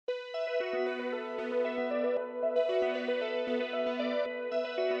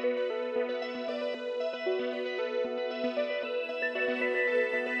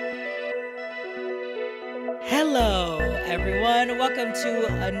everyone. Welcome to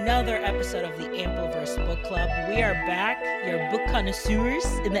another episode of the Ampliverse Book Club. We are back, your book connoisseurs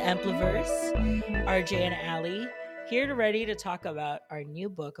in the Ampliverse, RJ and Allie, here ready to talk about our new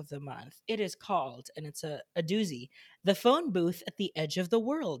book of the month. It is called, and it's a doozy, The Phone Booth at the Edge of the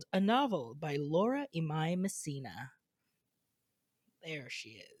World, a novel by Iwai Messina. There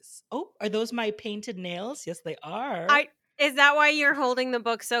she is. Oh, are those my painted nails? Yes, they are. Is that why you're holding the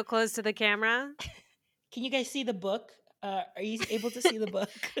book so close to the camera? Can you guys see the book? Are you able to see the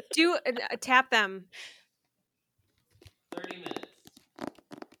book? Tap them. 30 minutes.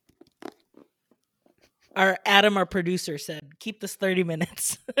 Our producer said, keep this 30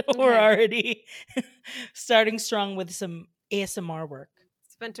 minutes. We're already starting strong with some ASMR work.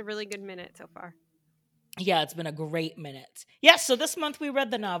 Spent a really good minute so far. Yeah, it's been a great minute. Yes, so this month we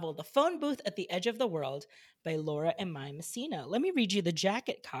read the novel The Phone Booth at the Edge of the World by Iwai Messina. Let me read you the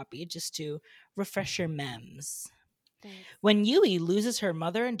jacket copy just to refresh your memes. Thanks. When Iwai loses her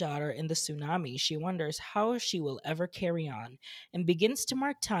mother and daughter in the tsunami, she wonders how she will ever carry on and begins to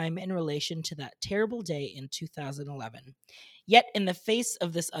mark time in relation to that terrible day in 2011. Yet in the face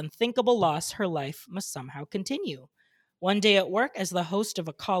of this unthinkable loss, her life must somehow continue. One day at work, as the host of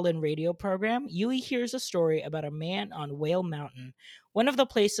a call-in radio program, Iwai hears a story about a man on Whale Mountain, one of the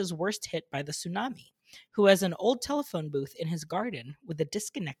places worst hit by the tsunami, who has an old telephone booth in his garden with a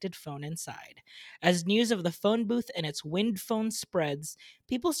disconnected phone inside. As news of the phone booth and its wind phone spreads,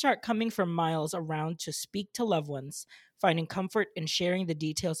 people start coming from miles around to speak to loved ones, finding comfort in sharing the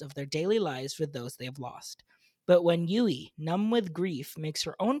details of their daily lives with those they have lost. But when Iwai, numb with grief, makes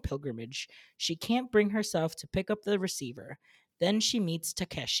her own pilgrimage, she can't bring herself to pick up the receiver. Then she meets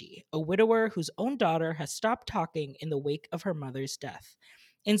Takeshi, a widower whose own daughter has stopped talking in the wake of her mother's death.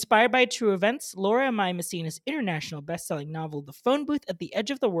 Inspired by true events, Iwai Messina's international best-selling novel, The Phone Booth at the Edge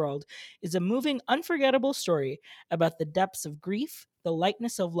of the World, is a moving, unforgettable story about the depths of grief, the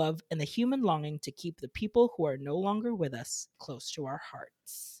lightness of love, and the human longing to keep the people who are no longer with us close to our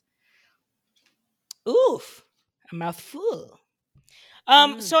hearts. Oof, a mouthful.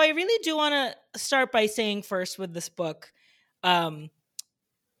 So I really do want to start by saying first with this book,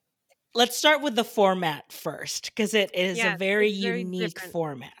 let's start with the format first, because it is a very unique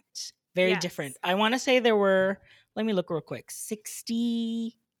format. Very different. I want to say there were, let me look real quick,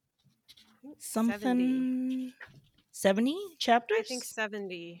 60 something, 70 chapters? I think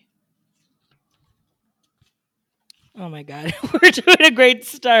 70. Oh my God, we're doing a great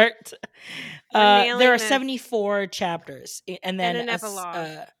start. There are 74 chapters, and then an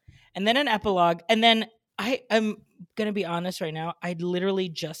epilogue. And then an epilogue. And then I'm going to be honest right now, I literally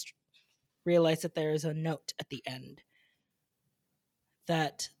just realized that there is a note at the end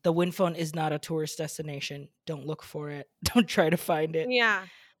that the wind phone is not a tourist destination. Don't look for it. Don't try to find it. Yeah.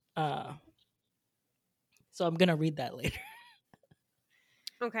 So I'm going to read that later.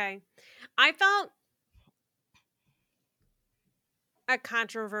 Okay. I felt a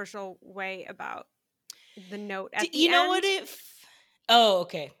controversial way about the note at the end. You know what Oh,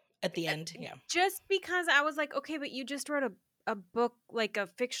 okay. At the end, yeah. Just because I was like, okay, but you just wrote a book, like a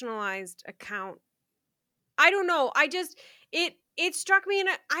fictionalized account. I don't know. I just, it struck me, and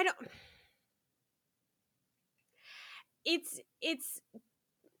I don't,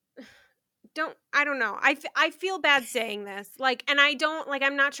 I don't know. I feel bad saying this, like, and I don't, like,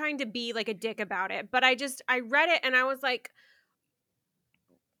 I'm not trying to be like a dick about it, but I read it and I was like,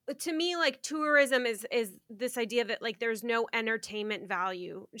 to me, like, tourism is this idea that, like, there's no entertainment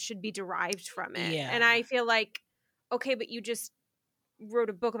value should be derived from it. Yeah. And I feel like, okay, but you just wrote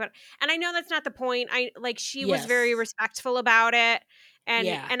a book about it. And I know that's not the point. She was very respectful about it.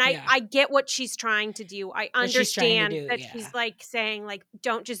 And I get what she's trying to do. I understand she's like saying, like,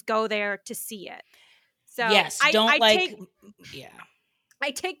 don't just go there to see it. So yes, I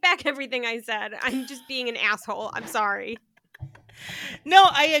take back everything I said. I'm just being an asshole. I'm sorry. No,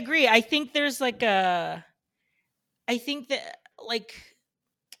 I agree. I think there's I think that, like,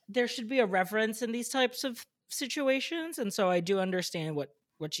 there should be a reverence in these types of situations, and so I do understand what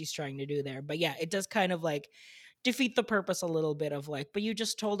she's trying to do there. But yeah, it does kind of like defeat the purpose a little bit of, like, but you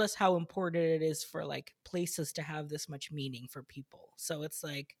just told us how important it is for, like, places to have this much meaning for people. So it's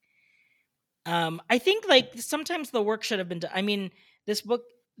like, I think, like, sometimes the work should have been done. I mean, this book,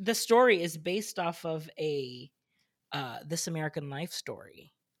 the story is based off of a This American Life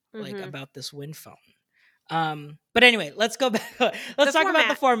story, like, about this wind phone. But anyway, let's go back. Let's talk about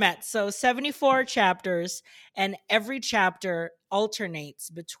the format. So 74 chapters, and every chapter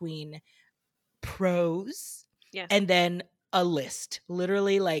alternates between prose and then a list.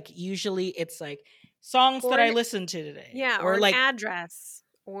 Literally, like, usually it's like songs that I listened to today. Yeah, or like an address.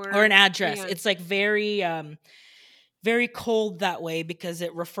 Or an address. Yeah. It's like very very cold that way because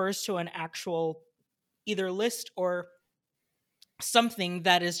it refers to an actual either list or something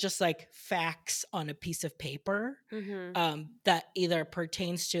that is just like facts on a piece of paper, that either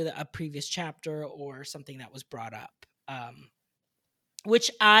pertains to a previous chapter or something that was brought up.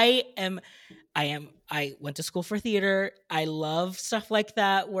 Which I went to school for theater. I love stuff like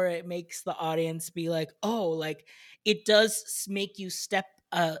that where it makes the audience be like, oh, like it does make you step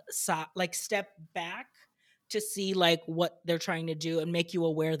step back to see like what they're trying to do and make you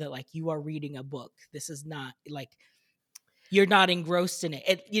aware that like you are reading a book. This is not like you're not engrossed in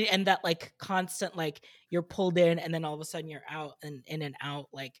it. And that like constant like you're pulled in and then all of a sudden you're out and in and out,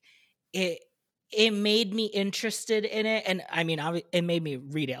 like it made me interested in it. And I mean, it made me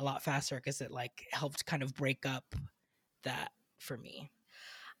read it a lot faster because it like helped kind of break up that for me.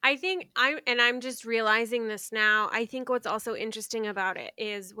 I think I'm just realizing this now. I think what's also interesting about it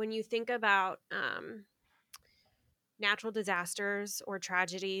is when you think about natural disasters or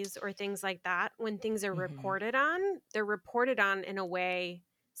tragedies or things like that, when things are reported on, they're reported on in a way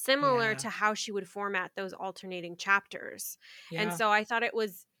similar to how she would format those alternating chapters. Yeah. And so I thought it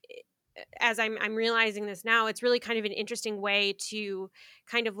was, as I'm realizing this now, it's really kind of an interesting way to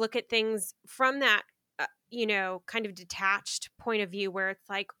kind of look at things from that kind of detached point of view, where it's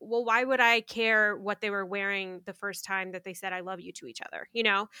like, well, why would I care what they were wearing the first time that they said I love you to each other,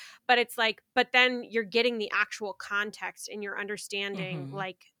 but it's like, but then you're getting the actual context and you're understanding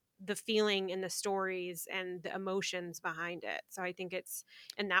like the feeling and the stories and the emotions behind it. So I think it's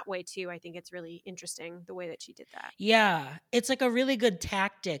in that way too. I think it's really interesting the way that she did that. Yeah, it's like a really good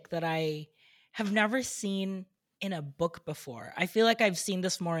tactic that I have never seen in a book before. I feel like I've seen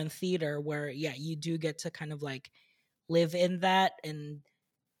this more in theater where, yeah, you do get to kind of like live in that and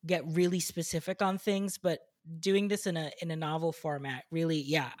get really specific on things, but doing this in a novel format really,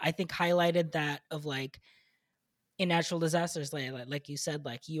 yeah, I think highlighted that of like in natural disasters, like you said,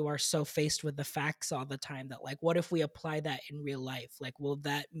 like you are so faced with the facts all the time that like, what if we apply that in real life? Like, will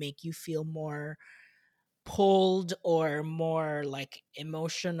that make you feel more pulled or more like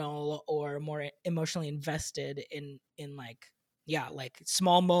emotional or more emotionally invested in like, yeah, like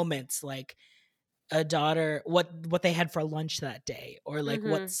small moments, like a daughter, what they had for lunch that day, or like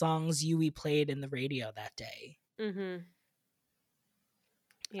what songs Iwai played in the radio that day. Yeah.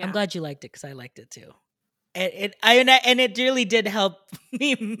 I'm glad you liked it because I liked it too. And it really did help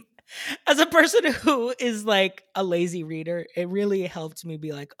me as a person who is like a lazy reader. It really helped me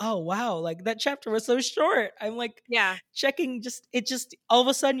be like, oh wow, like that chapter was so short. I'm like, yeah, checking just all of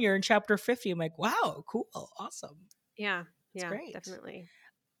a sudden you're in chapter 50. I'm like, wow, cool, awesome. Yeah, it's great. Definitely.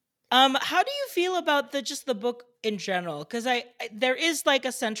 How do you feel about the book in general? Because there is like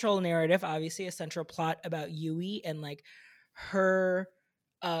a central narrative, obviously a central plot about Iwai and like her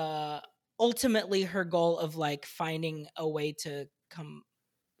ultimately her goal of like finding a way to come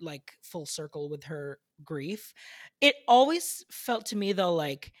like full circle with her grief. It always felt to me though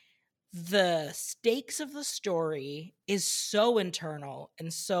like the stakes of the story is so internal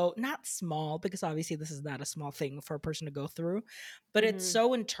and so not small, because obviously this is not a small thing for a person to go through, but it's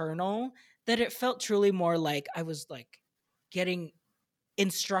so internal that it felt truly more like I was like getting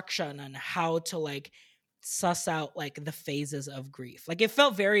instruction on how to like suss out like the phases of grief. Like it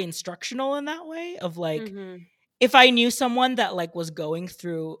felt very instructional in that way of like, if I knew someone that like was going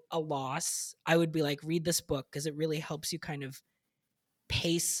through a loss, I would be like, read this book because it really helps you kind of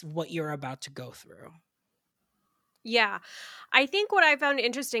pace what you're about to go through. Yeah. I think what I found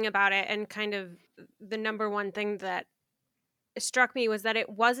interesting about it, and kind of the number one thing that struck me, was that it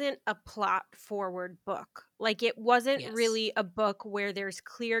wasn't a plot forward book. Like it wasn't really a book where there's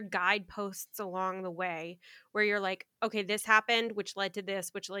clear guideposts along the way where you're like, okay, this happened, which led to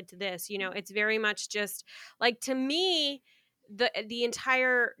this, which led to this. It's very much just like, to me, the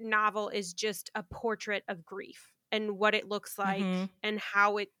entire novel is just a portrait of grief and what it looks like and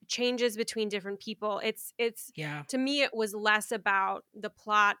how it changes between different people. It's to me, it was less about the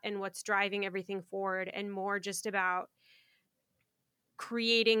plot and what's driving everything forward and more just about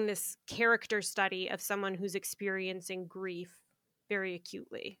creating this character study of someone who's experiencing grief very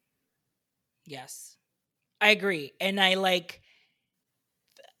acutely. Yes, I agree. And I like,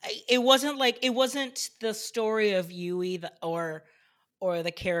 it wasn't the story of Iwai or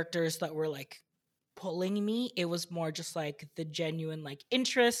the characters that were like pulling me. It was more just like the genuine like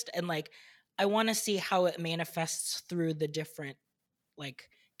interest and like I want to see how it manifests through the different like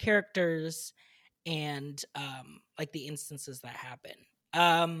characters and like the instances that happen.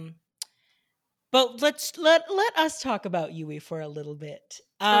 But let us talk about Iwai for a little bit.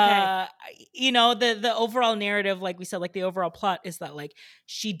 Okay. The overall narrative, like we said, like the overall plot is that like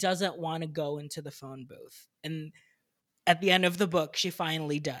she doesn't want to go into the phone booth. And at the end of the book, she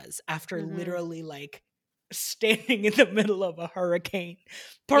finally does, after literally like standing in the middle of a hurricane,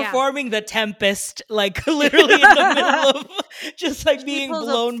 performing the Tempest, like literally in the middle of just like being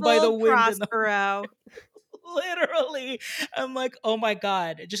blown by the wind and the literally. I'm like, oh my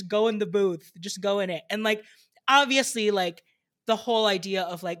God, just go in the booth, just go in it. And like, obviously, like the whole idea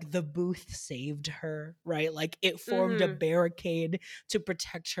of like the booth saved her, right? Like it formed a barricade to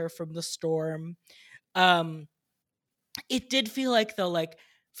protect her from the storm. It did feel like, though, like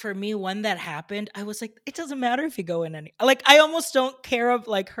for me, when that happened, I was like, it doesn't matter if you go in any, like I almost don't care of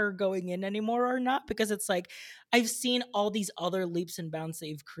like her going in anymore or not, because it's like I've seen all these other leaps and bounds that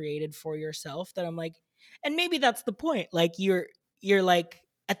you've created for yourself that I'm like, and maybe that's the point. Like you're like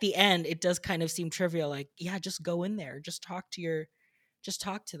at the end, it does kind of seem trivial. Like, yeah, just go in there, just talk to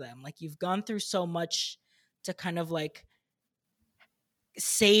them. Like you've gone through so much to kind of like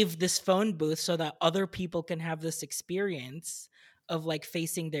save this phone booth so that other people can have this experience of like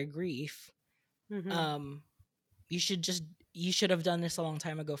facing their grief. um you should have done this a long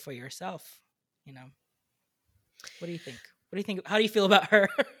time ago for yourself, you know. What do you think? How do you feel about her?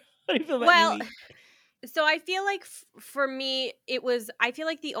 How do you feel about Yui? So I feel like for me, I feel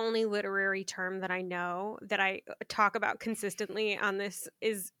like the only literary term that I know that I talk about consistently on this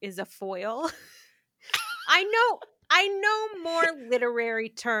is a foil. I know more literary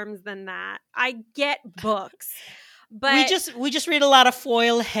terms than that. I get books, but we just read a lot of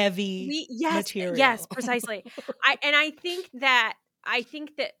foil heavy material. Yes, precisely. I think that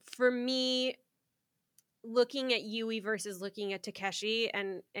for me, looking at Yui versus looking at Takeshi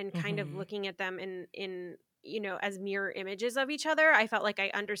and kind of looking at them in as mirror images of each other, I felt like I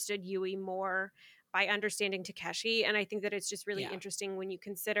understood Yui more by understanding Takeshi. And I think that it's just really interesting when you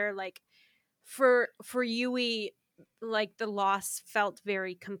consider like for Yui, like the loss felt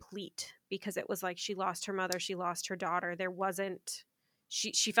very complete because it was like she lost her mother, she lost her daughter. There wasn't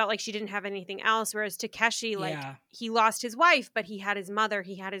she felt like she didn't have anything else, whereas Takeshi, like he lost his wife, but he had his mother,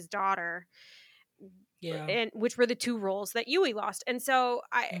 he had his daughter. And which were the two roles that Yui lost. And so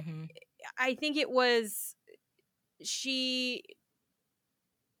I think it was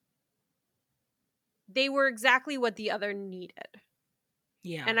they were exactly what the other needed.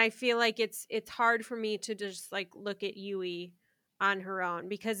 Yeah. And I feel like it's hard for me to just like look at Yui on her own,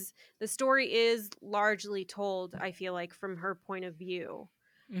 because the story is largely told, I feel like, from her point of view.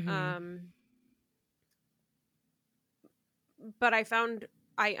 But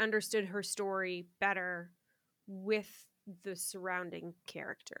I understood her story better with the surrounding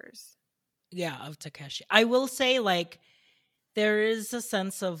characters. Yeah, of Takeshi. I will say, like, there is a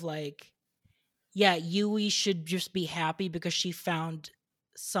sense of like, yeah, Yui should just be happy because she found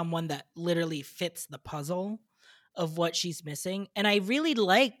someone that literally fits the puzzle of what she's missing. And I really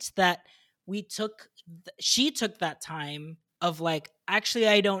liked that she took that time of like, actually,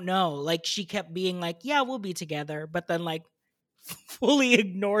 I don't know. Like, she kept being like, yeah, we'll be together. But then like fully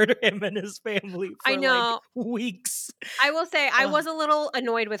ignored him and his family for like weeks. I will say I was a little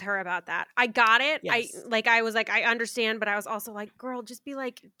annoyed with her about that. I got it. Yes. I was like, I understand, but I was also like, girl, just be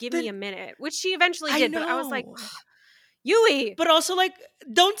like, give me a minute, which she eventually did. But I was like, Yui. But also like,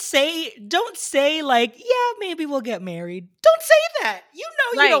 don't say like, yeah, maybe we'll get married. Don't say that. You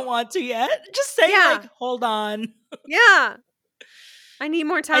know, you don't want to yet. Just say like, hold on. Yeah. I need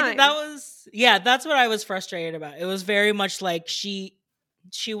more time. That's what I was frustrated about. It was very much like she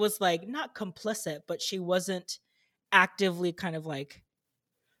was like not complicit, but she wasn't actively kind of like,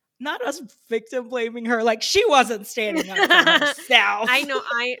 not us victim blaming her. Like she wasn't standing up for herself. I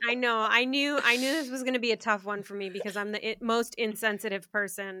know. I knew this was going to be a tough one for me because I'm the most insensitive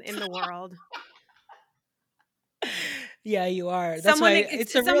person in the world. Yeah, you are. That's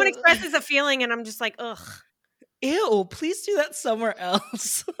someone expresses a feeling and I'm just like, ugh. Ew, please do that somewhere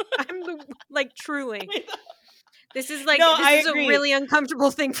else. I'm like, truly. This is like, this is a really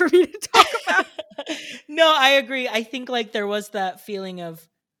uncomfortable thing for me to talk about. No, I agree. I think like there was that feeling of,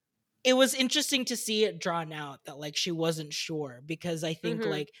 it was interesting to see it drawn out that like she wasn't sure, because I think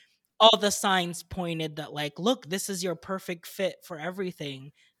like all the signs pointed that like, look, this is your perfect fit for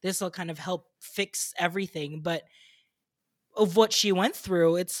everything. This will kind of help fix everything. But of what she went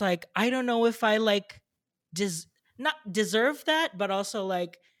through, it's like, I don't know if I like not deserve that, but also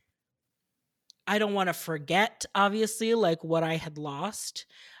like, I don't want to forget, obviously, like what I had lost.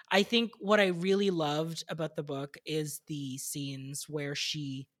 I think what I really loved about the book is the scenes where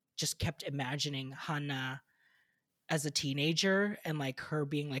she just kept imagining Hana as a teenager and like her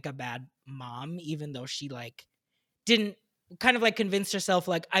being like a bad mom, even though she like didn't kind of like convince herself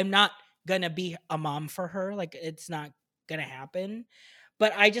like, I'm not gonna be a mom for her, like it's not gonna happen.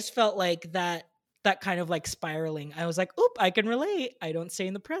 But I just felt like that that kind of like spiraling. I was like, oop, I can relate. I don't stay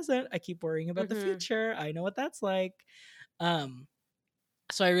in the present. I keep worrying about the future. I know what that's like.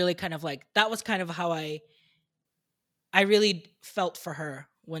 So I really kind of like, that was kind of how I really felt for her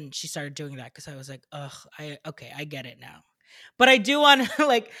when she started doing that, because I was like, ugh, I get it now. But I do want to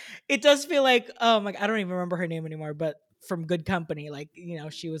like, it does feel like, oh my, I don't even remember her name anymore, but from Good Company, like, you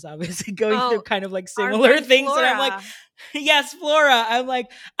know, she was obviously going through kind of like similar things. Flora. And I'm like, yes, Flora. I'm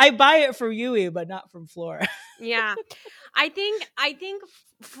like, I buy it from Yui, but not from Flora. Yeah. I think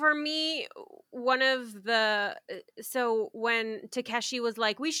for me, one of the, so when Takeshi was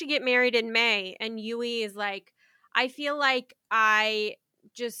like, we should get married in May, and Yui is like, I feel like I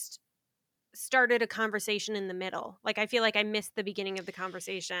just started a conversation in the middle. Like, I feel like I missed the beginning of the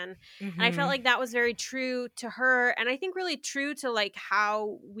conversation. And I felt like that was very true to her. And I think really true to like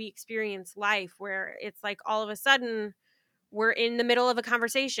how we experience life, where it's like all of a sudden we're in the middle of a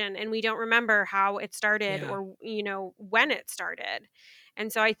conversation and we don't remember how it started or, you know, when it started.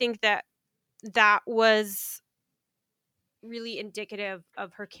 And so I think that was really indicative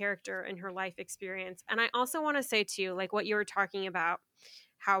of her character and her life experience. And I also want to say too, like what you were talking about,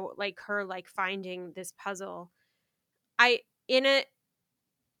 how like her like finding this puzzle.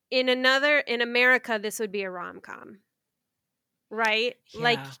 In America, this would be a rom-com. Right? Yeah,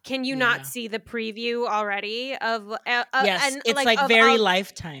 like, can you not see the preview already of yes, and it's like very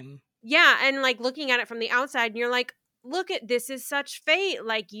Lifetime. Yeah, and like looking at it from the outside, and you're like, look at this is such fate.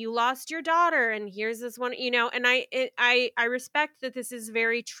 Like, you lost your daughter, and here's this one, you know. And I respect that this is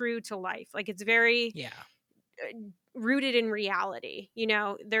very true to life. Like, it's very rooted in reality. You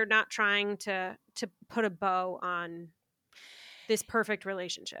know, they're not trying to put a bow on this perfect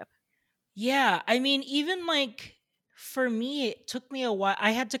relationship. Yeah, I mean, even like for me, it took me a while.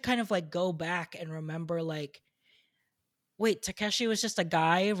 I had to kind of like go back and remember, like, wait, Takeshi was just a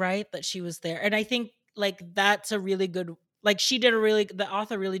guy, right? That she was there. And I think like that's a really good, like the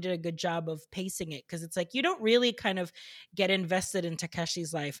author really did a good job of pacing it, because it's like you don't really kind of get invested in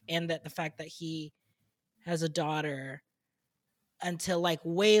Takeshi's life, and that the fact that he has a daughter until like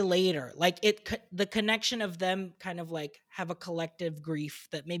way later. Like the connection of them kind of like have a collective grief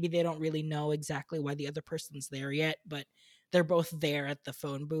that maybe they don't really know exactly why the other person's there yet, but they're both there at the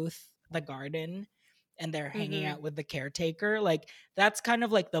phone booth, the garden, and they're hanging out with the caretaker. Like that's kind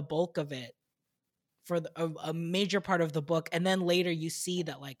of like the bulk of it for a major part of the book. And then later you see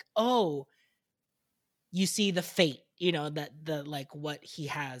that like, oh, you see the fate, you know, that the like what he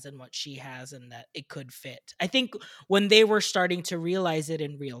has and what she has, and that it could fit. I think when they were starting to realize it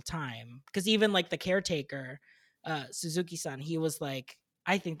in real time, because even like the caretaker, Suzuki-san, he was like,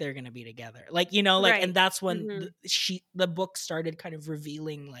 I think they're gonna be together, like, you know, like, right. And that's when the book started kind of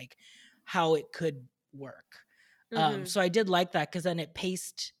revealing like how it could work. So I did like that, because then it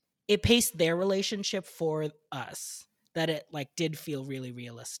paced their relationship for us, that it like did feel really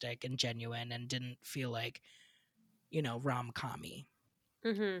realistic and genuine, and didn't feel like, you know, rom-com-y.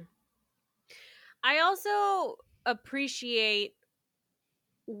 I also appreciate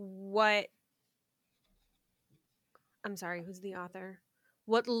what, I'm sorry, who's the author?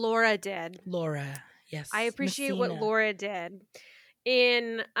 What Laura did. Laura, yes. I appreciate Messina. What Laura did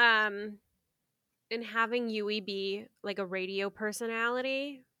in having Yui be like a radio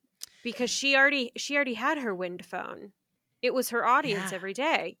personality, because she already had her wind phone. It was her audience every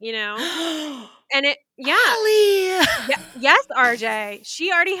day, you know? And it, yes, RJ.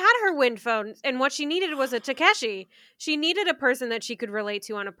 She already had her wind phone, and what she needed was a Takeshi. She needed a person that she could relate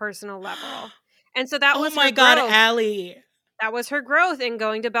to on a personal level. And so that was her growth. Oh my God, Allie. That was her growth in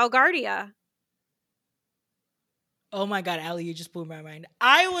going to Belgardia. Oh my God, Allie, you just blew my mind.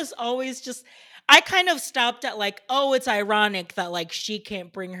 I was always just, I kind of stopped at like, oh, it's ironic that like she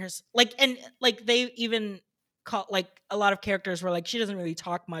can't bring her, like, and like they even call, like a lot of characters were like, she doesn't really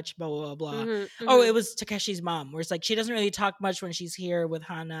talk much, blah, blah, blah. Oh, it was Takeshi's mom, where it's like, she doesn't really talk much when she's here with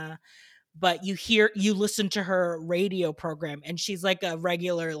Hana, but you listen to her radio program, and she's like a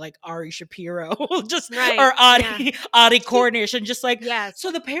regular like Ari Shapiro, just right, or Audie Cornish, and just like,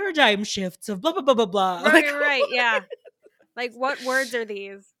 so the paradigm shifts of blah blah blah blah blah. Right, like, right, yeah. Like, what words are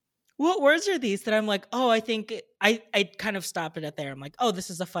these? What words are these that I'm like, oh, I think I kind of stopped it at there. I'm like, oh, this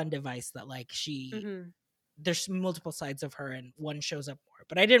is a fun device that like she, there's multiple sides of her and one shows up more.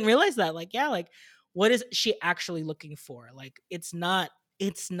 But I didn't realize that, like, yeah, like what is she actually looking for? Like, it's not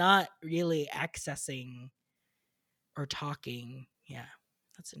really accessing or talking. Yeah,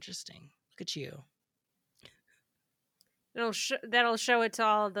 that's interesting. Look at you. That'll show it to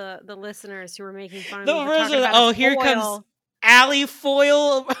all the listeners who are making fun of me. Oh, here comes Allie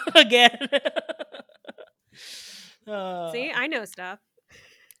Foyle again. See, I know stuff.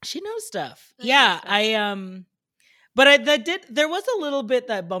 She knows stuff. I know Yeah, stuff. but there was a little bit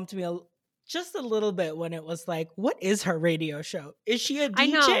that bumped me just a little bit when it was like, what is her radio show? Is she a I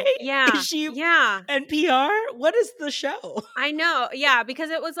DJ? know. Yeah. Is she Yeah. NPR? What is the show? I know. Yeah, because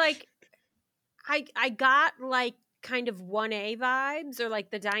it was like I got like kind of 1A vibes or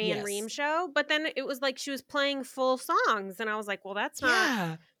like the Diane Rehm Yes. show, but then it was like she was playing full songs and I was like, well, that's not.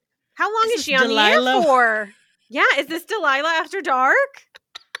 Yeah. How long Is is this she on the air Delilah? for? Yeah, is this Delilah After Dark?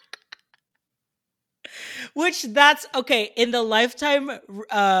 Which that's okay. In the Lifetime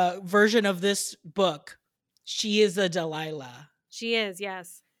version of this book, she is a Delilah. She is,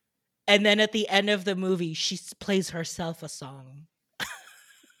 yes. And then at the end of the movie, she plays herself a song.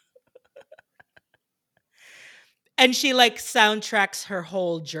 And she like soundtracks her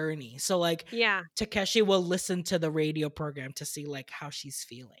whole journey. So like Yeah. Takeshi will listen to the radio program to see like how she's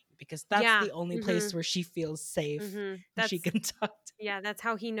feeling, because that's Yeah. the only place where she feels safe and she can talk to. Yeah, that's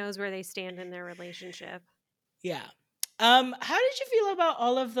how he knows where they stand in their relationship. Yeah. How did you feel about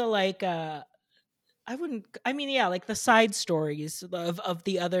all of the like like the side stories of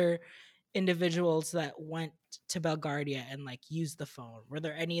the other individuals that went to Belgardia and like used the phone? Were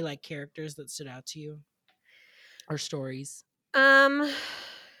there any like characters that stood out to you or stories? I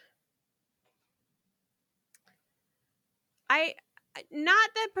not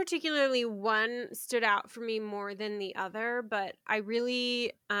that particularly one stood out for me more than the other, but I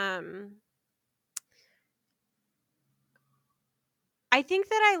really I think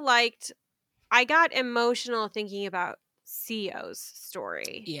that I got emotional thinking about Sio's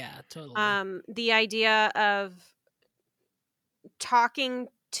story. Yeah, totally. The idea of talking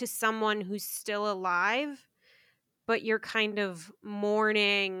to someone who's still alive, but you're kind of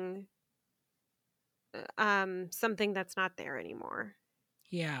mourning something that's not there anymore.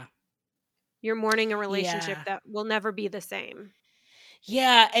 Yeah. You're mourning a relationship Yeah. that will never be the same.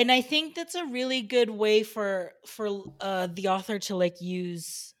 Yeah, and I think that's a really good way for the author to like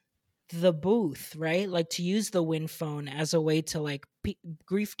use the booth, right? Like to use the wind phone as a way to like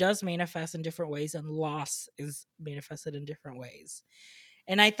grief does manifest in different ways and loss is manifested in different ways.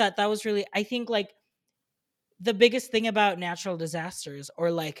 And I thought that was really, I think like the biggest thing about natural disasters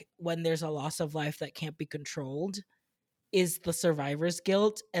or like when there's a loss of life that can't be controlled is the survivor's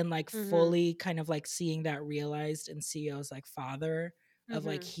guilt, and like fully kind of like seeing that realized in CEO's like father of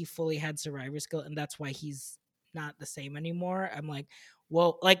like he fully had survivor's guilt and that's why he's not the same anymore. I'm like,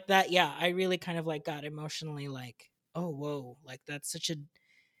 whoa, like that. Yeah, I really kind of like got emotionally like, oh, whoa, like that's such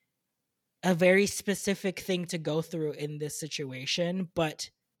a very specific thing to go through in this situation, but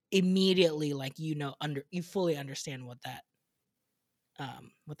immediately like you fully understand what that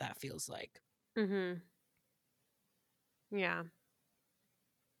feels like. Yeah.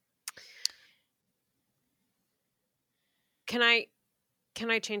 Can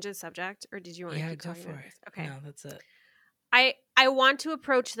I change the subject, or did you want to keep Go talking for about it. this? Okay. No, that's it. I want to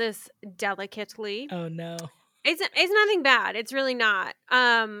approach this delicately. Oh no. It's nothing bad. It's really not.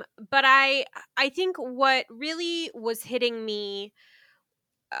 But I think what really was hitting me,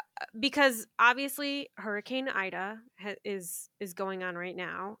 because obviously Hurricane Ida is going on right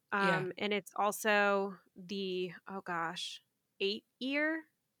now. Yeah. And it's also the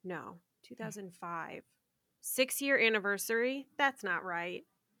 2005 6-year anniversary. That's not right.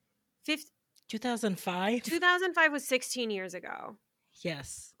 2005? 2005 was 16 years ago.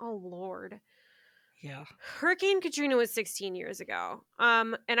 Yes. Oh Lord. Yeah. Hurricane Katrina was 16 years ago.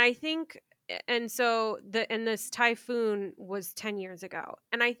 And I think, and so this typhoon was 10 years ago.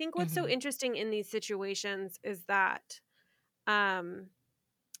 And I think what's so interesting in these situations is that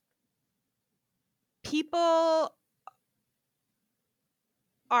people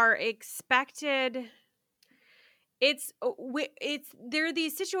are expected, there are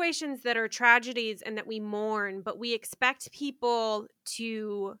these situations that are tragedies and that we mourn, but we expect people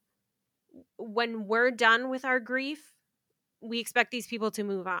to, when we're done with our grief, we expect these people to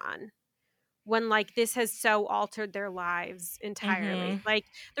move on, when like this has so altered their lives entirely. Like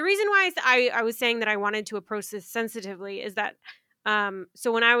the reason why I was saying that I wanted to approach this sensitively is that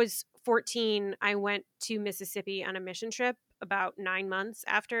so when I was 14, I went to Mississippi on a mission trip about 9 months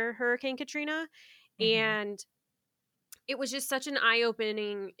after Hurricane Katrina, and it was just such an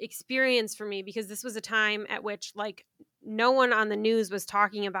eye-opening experience for me, because this was a time at which like no one on the news was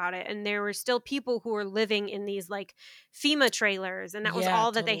talking about it, and there were still people who were living in these like FEMA trailers, and that was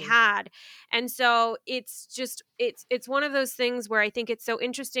all that they had. And so it's just it's one of those things where I think it's so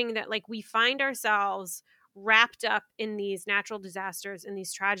interesting that like we find ourselves wrapped up in these natural disasters and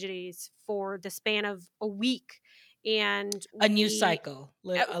these tragedies for the span of a week, and a new we cycle,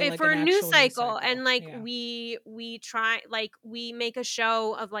 like for an a new actual new cycle, and cycle. like Yeah. we try, like we make a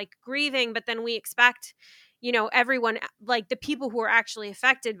show of like grieving, but then we expect, you know, everyone, like the people who are actually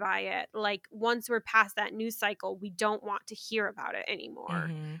affected by it, like once we're past that news cycle, we don't want to hear about it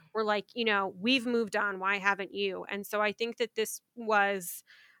anymore. Mm-hmm. We're like, you know, we've moved on, why haven't you? And so I think that this was,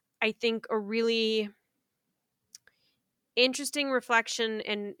 I think, a really interesting reflection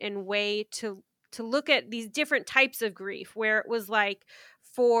and way to look at these different types of grief, where it was like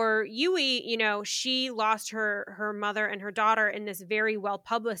for Iwai, you know, she lost her mother and her daughter in this very well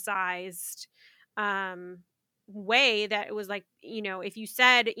publicized um way, that it was like, you know, if you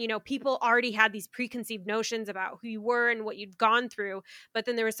said, you know, people already had these preconceived notions about who you were and what you'd gone through. But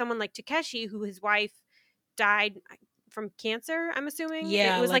then there was someone like Takeshi, who his wife died from cancer, I'm assuming it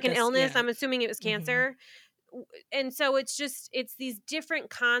Yeah, was like like an illness, yeah. I'm assuming it was Mm-hmm. cancer. And so it's just, it's these different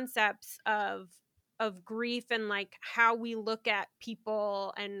concepts of grief, and like how we look at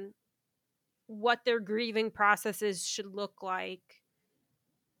people and what their grieving processes should look like.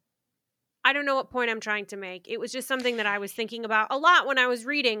 I don't know what point I'm trying to make. It was just something that I was thinking about a lot when I was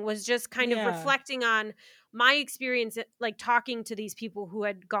reading, was just kind of Yeah. reflecting on my experience, like talking to these people who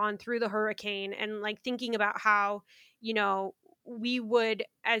had gone through the hurricane, and like thinking about how, you know, we would,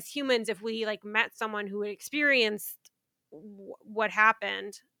 as humans, if we like met someone who had experienced what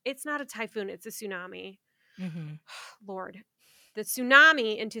happened. It's not a typhoon, it's a tsunami. Mm-hmm. Lord. The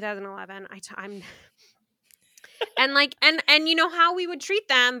tsunami in 2011, I'm and like and you know how we would treat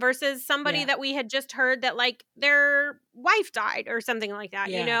them versus somebody Yeah. that we had just heard that like their wife died or something like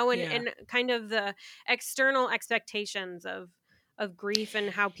that, you Yeah. know, Yeah. and kind of the external expectations of grief and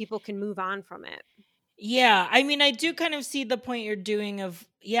how people can move on from it. Yeah, I mean, I do kind of see the point you're doing of,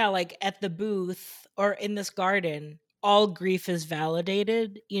 yeah, like at the booth or in this garden, all grief is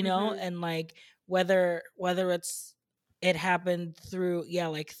validated, you know, Mhm. and like whether it's it happened through, yeah,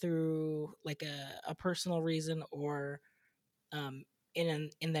 like through like a personal reason, or um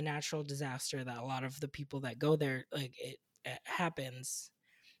in the natural disaster that a lot of the people that go there, like it happens,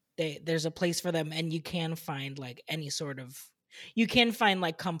 there's a place for them, and you can find like any sort of, you can find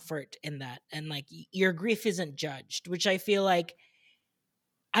like comfort in that, and like your grief isn't judged, which I feel like,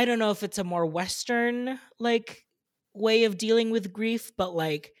 I don't know if it's a more western like way of dealing with grief, but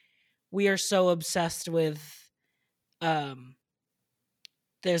like we are so obsessed with um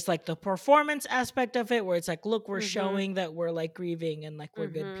there's like the performance aspect of it, where it's like, look, we're Mhm. showing that we're like grieving and like we're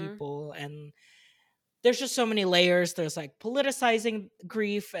good Mhm. people, and there's just so many layers. There's like politicizing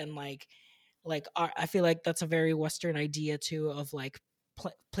grief, and like I feel like that's a very Western idea too, of like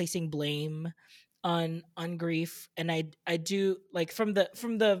placing blame on grief. And I do like, from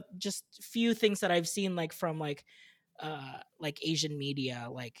the just few things that I've seen, like from like Asian media,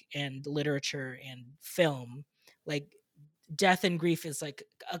 like, and literature and film, like death and grief is like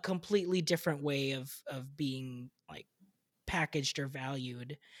a completely different way of being like packaged or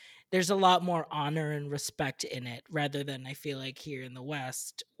valued. There's a lot more honor and respect in it, rather than, I feel like, here in the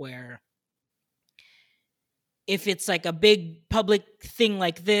West, where if it's like a big public thing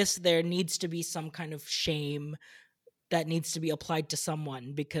like this, there needs to be some kind of shame that needs to be applied to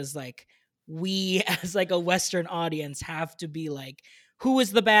someone, because like we as like a Western audience have to be like, who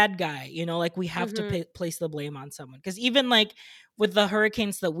is the bad guy, you know, like we have to Mhm. place the blame on someone, because even like with the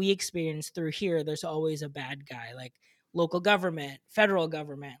hurricanes that we experience through here, there's always a bad guy, like local government, federal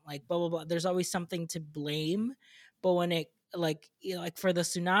government, like blah blah blah, there's always something to blame. But when it, like, you know, like for the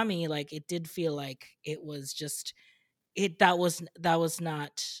tsunami, like it did feel like it was just, that was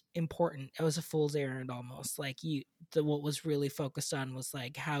not important. It was a fool's errand almost. Like what was really focused on was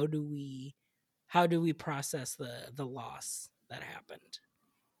like, how do we process the loss that happened.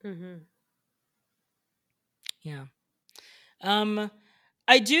 Mhm. Yeah. um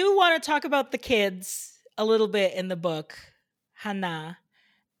I do want to talk about the kids a little bit in the book, Hannah,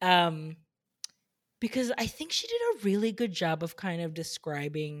 um because I think she did a really good job of kind of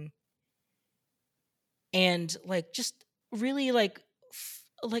describing, and like just really like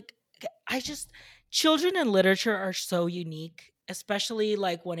like I just, children in literature are so unique, especially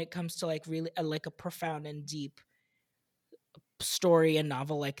like when it comes to like really like a profound and deep story and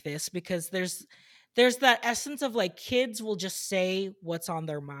novel like this, because there's that essence of like, kids will just say what's on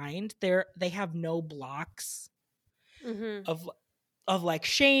their mind. They have no blocks Mhm. of like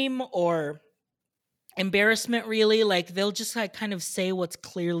shame or embarrassment, really. Like they'll just like kind of say what's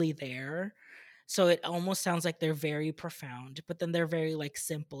clearly there. So it almost sounds like they're very profound, but then they're very like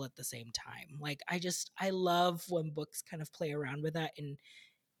simple at the same time. Like I love when books kind of play around with that in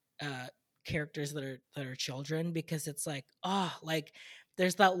uh characters that are children, because it's like, oh, like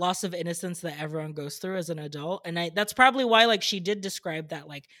there's that loss of innocence that everyone goes through as an adult, and that's probably why like she did describe that,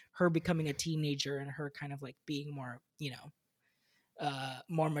 like her becoming a teenager and her kind of like being more,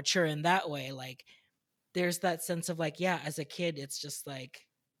 more mature in that way. Like there's that sense of like, yeah, as a kid it's just like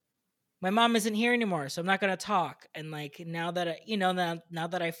my mom isn't here anymore, so I'm not going to talk. And like now that now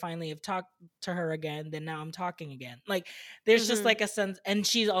that I finally have talked to her again, then now I'm talking again. Like there's just like a sense, and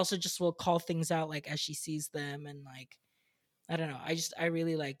she also just will call things out like as she sees them. And like I don't know, I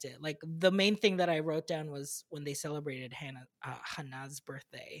really liked it. Like the main thing that I wrote down was when they celebrated Hannah's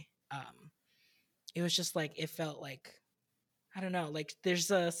birthday. It was just like it felt like, I don't know, like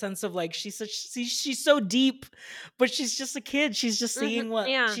there's a sense of like she's so deep, but she's just a kid. She's just seeing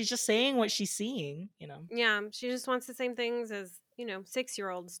Yeah. she's just saying what she's seeing, Yeah, she just wants the same things as,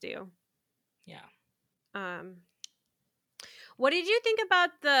 6-year-olds do. Yeah. What did you think about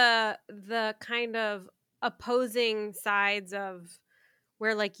the kind of opposing sides of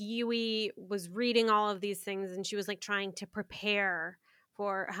where like Iwai was reading all of these things and she was like trying to prepare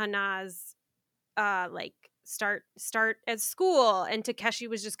for Hana's like start at school, and Takeshi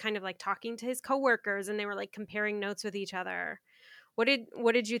was just kind of like talking to his coworkers and they were like comparing notes with each other. What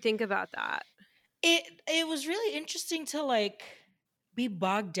did you think about that? It was really interesting to like be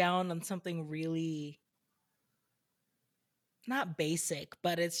bogged down on something really not basic,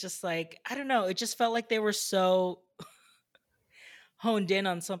 but it's just like, I don't know, it just felt like they were so honed in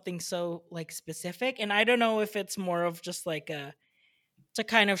on something so like specific. And I don't know if it's more of just like to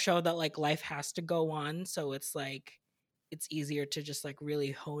kind of show that like life has to go on, so it's like it's easier to just like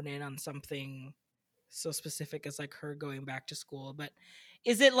really hone in on something so specific as like her going back to school. But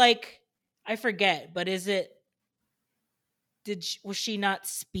is it like, I forget, but is it, was she not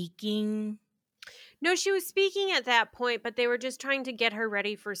speaking? No, she was speaking at that point, but they were just trying to get her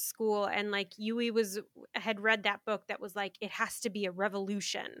ready for school. And like Iwai had read that book that was like, it has to be a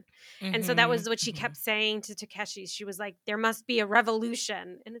revolution. And so that was what she kept saying to Takeshi. She was like, there must be a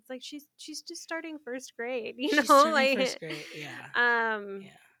revolution. And it's like, she's just starting first grade, She's starting first grade. Yeah.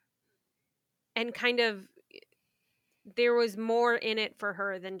 And kind of there was more in it for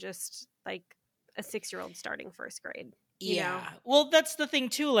her than just like a 6-year-old starting first grade. Yeah. Well, that's the thing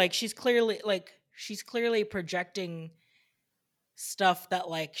too. Like she's clearly projecting stuff that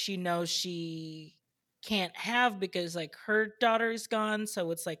like she knows she can't have because like her daughter is gone.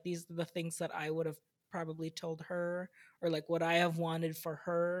 So it's like these are the things that I would have probably told her, or like what I have wanted for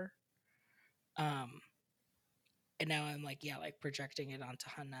her. And now I'm like, yeah, like projecting it onto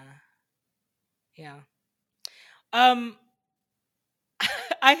Hannah. Yeah. Um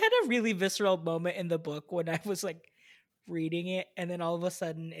I had a really visceral moment in the book when I was like reading it, and then all of a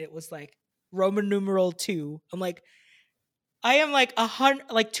sudden it was like Roman numeral 2. I'm like, I am like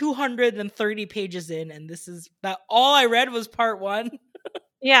 230 pages in, and this is that all I read was part 1.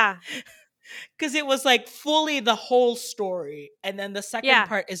 Yeah. Because it was like fully the whole story, and then the second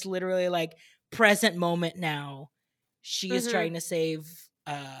part is literally like present moment now. She is trying to save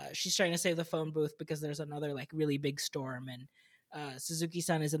she's trying to save the phone booth because there's another like really big storm, and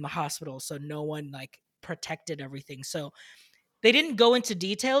Suzuki-san is in the hospital, so no one like protected everything. So they didn't go into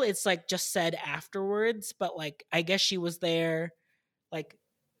detail. It's like just said afterwards, but like I guess she was there, like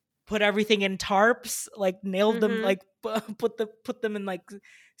put everything in tarps, like nailed them, like put them in like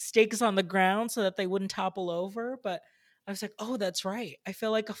stakes on the ground so that they wouldn't topple over. But I was like, oh, that's right. I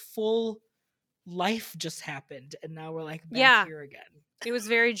feel like a full life just happened, and now we're like back here again. It was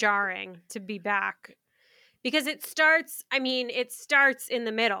very jarring to be back because it starts in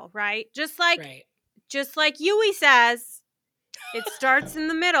the middle, right? Just like Iwai says, it starts in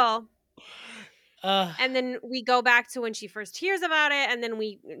the middle. And then we go back to when she first hears about it, and then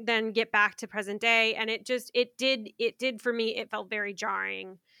we get back to present day, and it did for me, it felt very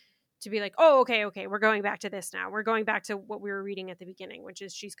jarring to be like, oh, okay, we're going back to this now. We're going back to what we were reading at the beginning, which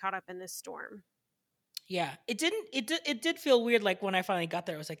is she's caught up in this storm. Yeah, it did feel weird. Like when I finally got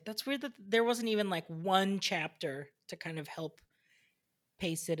there, I was like, that's weird that there wasn't even like one chapter to kind of help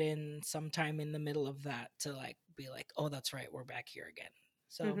pace it in sometime in the middle of that to like be like, oh, that's right, we're back here again.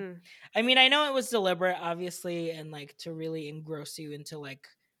 So I mean, I know it was deliberate, obviously, and like to really engross you into like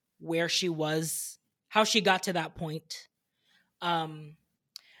where she was, how she got to that point.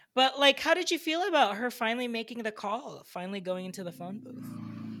 But like, how did you feel about her finally making the call, finally going into the phone booth?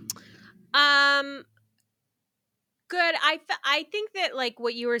 Good. I think that like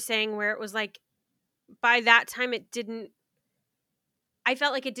what you were saying, where it was like by that time I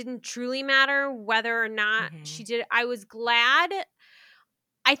felt like it didn't truly matter whether or not she did. I was glad.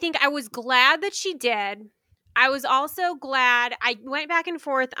 I think I was glad that she did. I was also glad. I went back and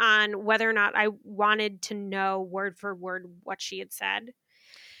forth on whether or not I wanted to know word for word what she had said.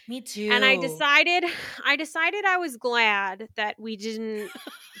 Me And too. I was glad that we didn't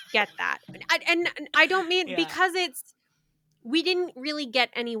get that. And I don't mean Yeah. because we didn't really get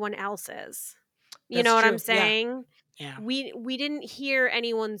anyone else's. You That's know what I'm true. Yeah. saying? Yeah. We didn't hear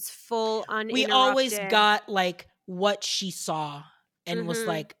anyone's full We always uninterrupted. got like what she saw and was Mhm.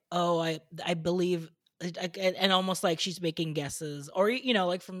 like, "Oh, I believe," and almost like she's making guesses, or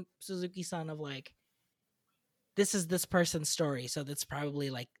like from Suzuki-san of like, this is this person's story, so that's probably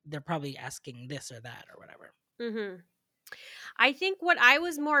like they're probably asking this or that or whatever. Mhm. I think what I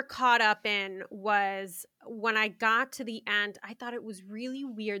was more caught up in was when I got to the end, I thought it was really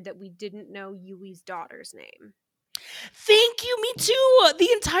weird that we didn't know Yui's daughter's name. Thank you, me too.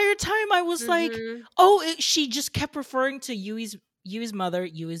 The entire time I was like, Mhm. "Oh," she just kept referring to Yui's mother,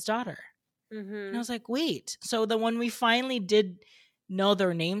 Yui's daughter. And I Mhm. was like, wait. So then when we finally did know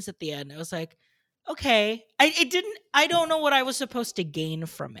their names at the end, I was like, okay. I don't know what I was supposed to gain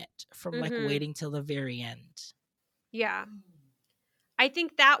from it, from like Mhm. waiting till the very end. Yeah. I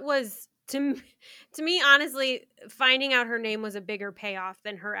think that was to me honestly finding out her name was a bigger payoff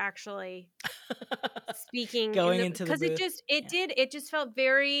than her actually speaking in Going the into the cuz booth. it just felt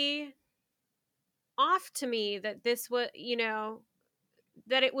very off to me that this was,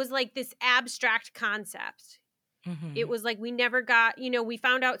 that it was like this abstract concept. It Hmm. was like we never got, we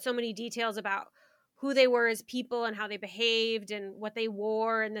found out so many details about who they were as people and how they behaved and what they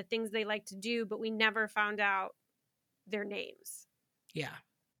wore and the things they liked to do, but we never found out their names. Yeah.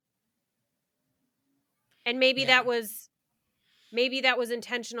 And Yeah. maybe that was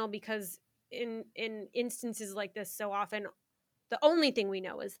intentional because in instances like this so often the only thing we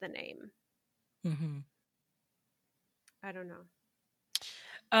know is the name. Hmm. I don't know.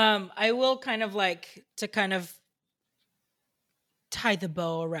 I will kind of like to kind of tie the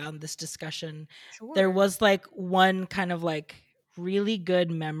bow around this discussion. There Sure. was like one kind of like really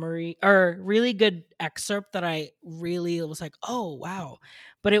good memory or really good excerpt that I really was like, oh wow.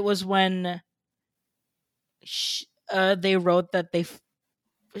 But it was when they wrote that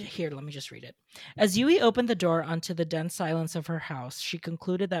here, let me just read it. As Yui opened the door onto the dense silence of her house, she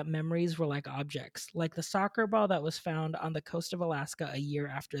concluded that memories were like objects, like the soccer ball that was found on the coast of Alaska a year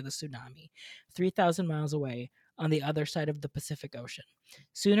after the tsunami, 3,000 miles away on the other side of the Pacific Ocean.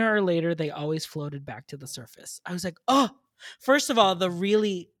 Sooner or later, they always floated back to the surface. I was like, oh, first of all,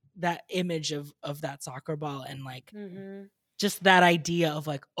 that image of that soccer ball and like Mhm. just that idea of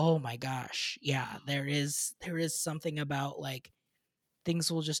like, oh my gosh, yeah, there is something about like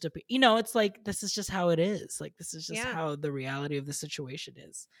things will just appear. It's like this is just how it is. Like this is just Yeah. how the reality of the situation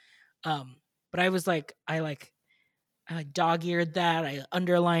is. But I was like, I like dog-eared that. I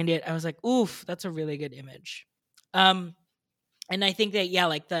underlined it. I was like, oof, that's a really good image. Um, and I think that yeah,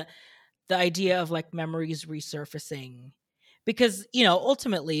 like the idea of like memories resurfacing, because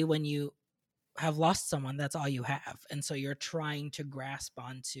ultimately when you have lost someone, that's all you have, and so you're trying to grasp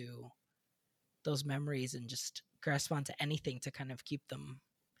onto those memories and just grasp onto anything to kind of keep them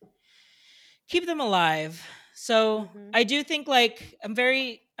alive. So Mhm. I do think like I'm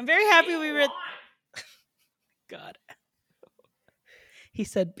very happy we read. God, he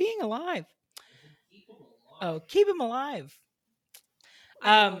said being alive. Oh, keep him alive.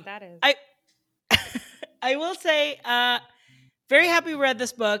 I don't know what Um, that is. I I will say, very happy we read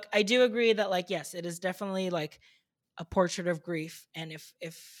this book. I do agree that like yes, it is definitely like a portrait of grief, and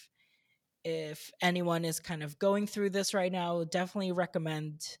if anyone is kind of going through this right now, definitely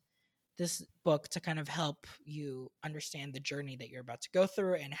recommend this book to kind of help you understand the journey that you're about to go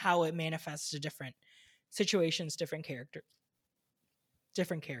through and how it manifests to different situations, different characters.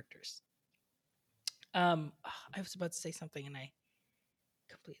 I was about to say something and I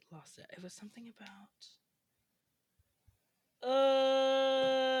completely lost it. It was something about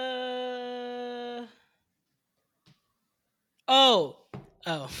oh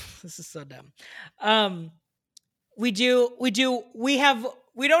oh this is so dumb. Um we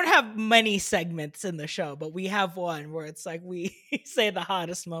don't have many segments in the show, but we have one where it's like we say the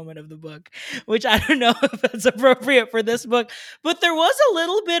hottest moment of the book, which I don't know if that's appropriate for this book, but there was a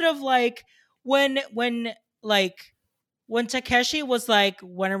little bit of like like when Takeshi was like,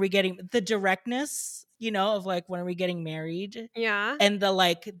 when are we getting the directness, of like when are we getting married? Yeah. And the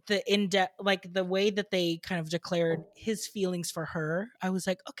like the in-depth like the way that they kind of declared his feelings for her, I was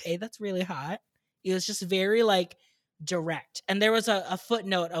like, okay, that's really hot. It was just very like direct. And there was a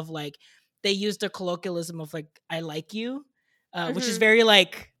footnote of like they used a colloquialism of like I like you, which is Mhm. very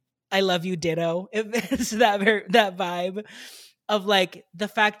like I love you ditto. It's that vibe of like the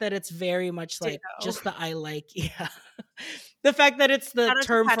fact that it's very much like Ditto. just the I like yeah. The fact that it's the Shout out to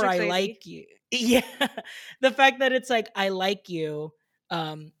term for Patrick I Swayze. like you. Yeah. The fact that it's like I like you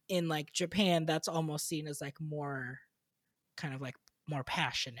in like Japan, that's almost seen as like more kind of like more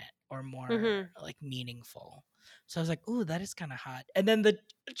passionate or more like meaningful. So I was like, ooh, that is kind of hot. And then the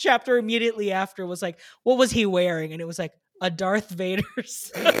chapter immediately after was like, what was he wearing? And it was like a Darth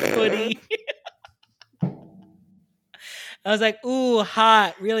Vader's hoodie. I was like, ooh,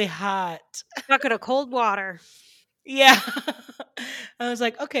 hot, really hot. Bucket of cold water. Yeah. I was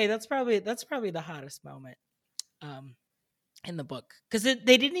like, okay, that's probably the hottest moment in the book. Because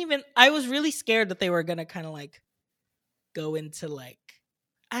they didn't even, I was really scared that they were going to kind of like go into like,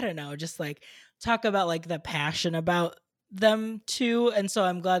 I don't know, just like talk about like the passion about them too. And so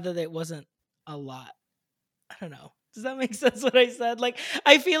I'm glad that it wasn't a lot. I don't know. Does that make sense what I said? Like,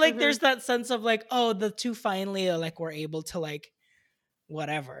 I feel like there's that sense of like, oh, the two finally like were able to like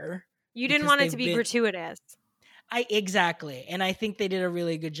whatever. You didn't want it to be gratuitous. Exactly. And I think they did a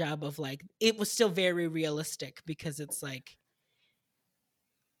really good job of like, it was still very realistic because it's like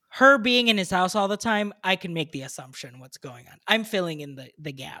her being in his house all the time. I can make the assumption what's going on. I'm filling in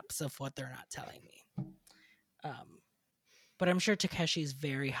the gaps of what they're not telling me. But I'm sure Takeshi's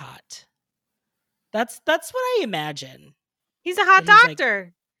very hot. That's what I imagine. He's a hot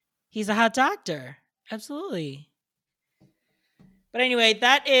doctor. He's a hot doctor. Absolutely. But anyway,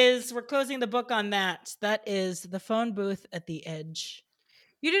 we're closing the book on that. That is The Phone Booth at the Edge.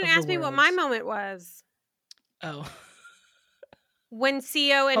 You didn't ask me what my moment was. Oh. When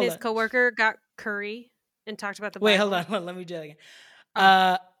CEO and his coworker got curry and talked about the Bible. Wait, hold on. Let me do that again.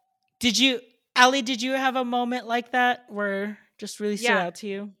 Allie, did you have a moment like that where just really stood out to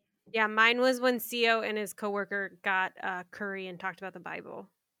you? Yeah, mine was when CEO and his coworker got curry and talked about the Bible.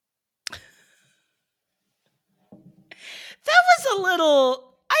 That was a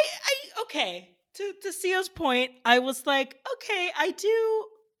little, okay. To CEO's point, I was like, okay, I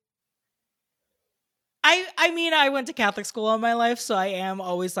mean, I went to Catholic school all my life, so I am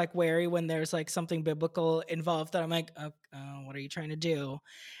always like wary when there's like something biblical involved that I'm like, oh, what are you trying to do?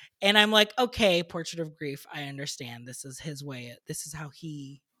 And I'm like, okay, Portrait of Grief, I understand. This is his way. This is how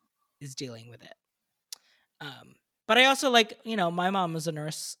he is dealing with it. But I also like, my mom was a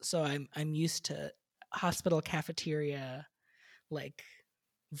nurse, so I'm used to hospital cafeteria like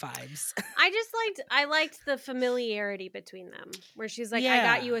vibes. I liked the familiarity between them, where she's like, I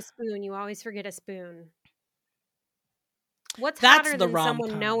got you a spoon, you always forget a spoon. What's hotter than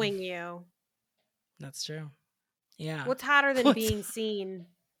someone knowing you? That's true. Yeah. What's hotter than being seen?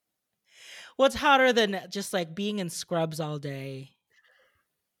 What's hotter than just like being in scrubs all day?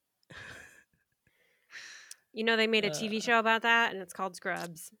 They made a TV show about that, and it's called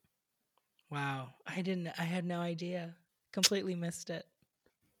Scrubs. Wow. I had no idea. Completely missed it.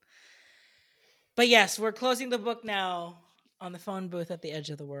 But yes, we're closing the book now on The Phone Booth at the Edge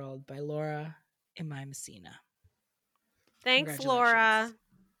of the World by Laura Iwai Messina. Thanks, Laura.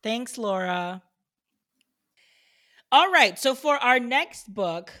 Thanks, Laura. All right, so for our next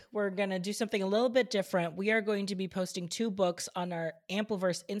book, we're going to do something a little bit different. We are going to be posting 2 books on our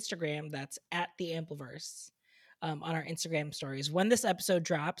Ampliverse Instagram. That's at the Ampliverse on our Instagram stories when this episode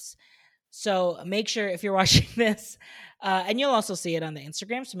drops. So make sure if you're watching this, and you'll also see it on the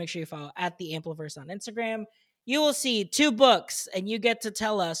Instagram, so make sure you follow at the Ampliverse on Instagram. You will see 2 books, and you get to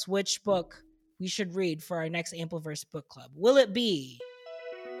tell us which book we should read for our next Ampliverse book club. Will it be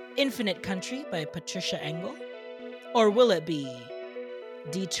Infinite Country by Patricia Engel? Or will it be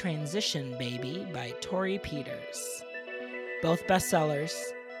Detransition Baby by Tori Peters? Both bestsellers.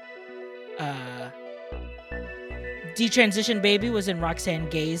 Detransition Baby was in Roxane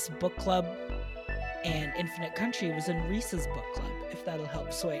Gay's book club, and Infinite Country was in Reese's book club, if that'll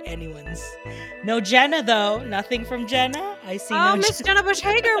help sway anyone's. No Jenna, though. Nothing from Jenna. I see no Miss Jenna Bush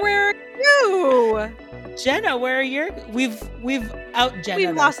Hager, where are you? Jenna, where are your... We've out Jenna.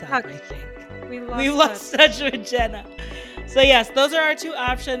 We've lost touch. I think. We've lost touch with Jenna. So yes, those are our 2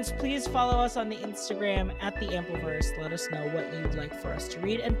 options. Please follow us on the Instagram at the Ampliverse. Let us know what you'd like for us to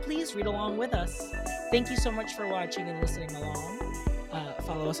read, and please read along with us. Thank you so much for watching and listening along.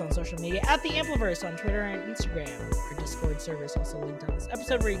 Follow us on social media at the Ampliverse on Twitter and Instagram. Our Discord server is also linked on this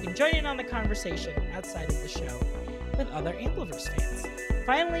episode, where you can join in on the conversation outside of the show with other Ampliverse fans.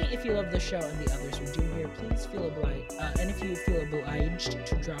 Finally, if you love the show and the others we do here, please feel obliged. And if you feel obliged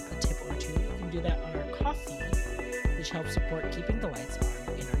to drop a tip or 2, you can do that on our Ko-fi, which helps support keeping the lights on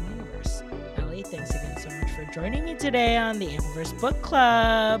in our universe. Allie, thanks again so much for joining me today on the Ampliverse Book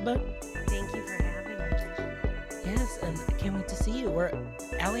Club. Thank you for having me. Yes, and I can't wait to see you.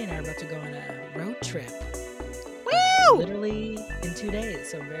 Allie and I are about to go on a road trip. Woo! Literally in 2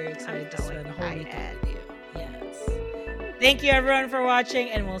 days, so I'm very excited to spend a whole weekend with you. Yes. Thank you everyone for watching,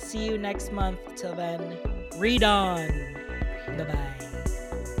 and we'll see you next month. Till then, read on. Bye-bye.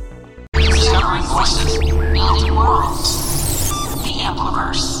 Delivering voices, building worlds.